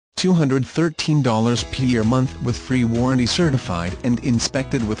$213 per month with free warranty, certified and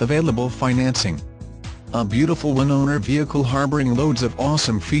inspected with available financing. A beautiful one-owner vehicle harboring loads of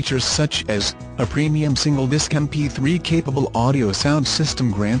awesome features such as a premium single-disc MP3 capable audio sound system,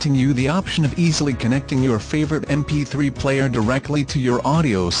 granting you the option of easily connecting your favorite MP3 player directly to your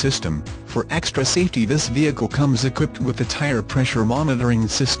audio system. For extra safety, this vehicle comes equipped with a tire pressure monitoring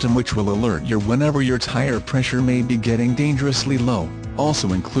system which will alert you whenever your tire pressure may be getting dangerously low.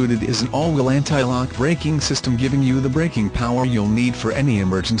 Also included is an all-wheel anti-lock braking system, giving you the braking power you'll need for any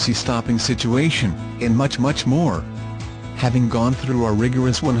emergency stopping situation, and much more. Having gone through our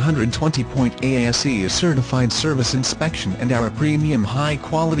rigorous 120-point ASE certified service inspection and our premium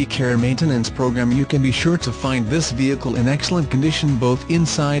high-quality care maintenance program, you can be sure to find this vehicle in excellent condition both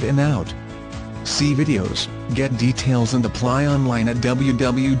inside and out. See videos, get details and apply online at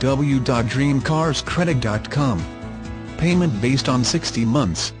www.dreamcarscredit.com. Payment based on 60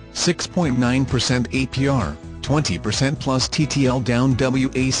 months, 6.9% APR, 20% plus TTL down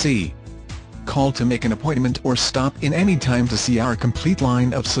WAC. Call to make an appointment or stop in any time to see our complete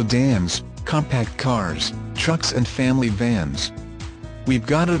line of sedans, compact cars, trucks and family vans. We've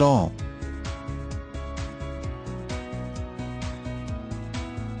got it all.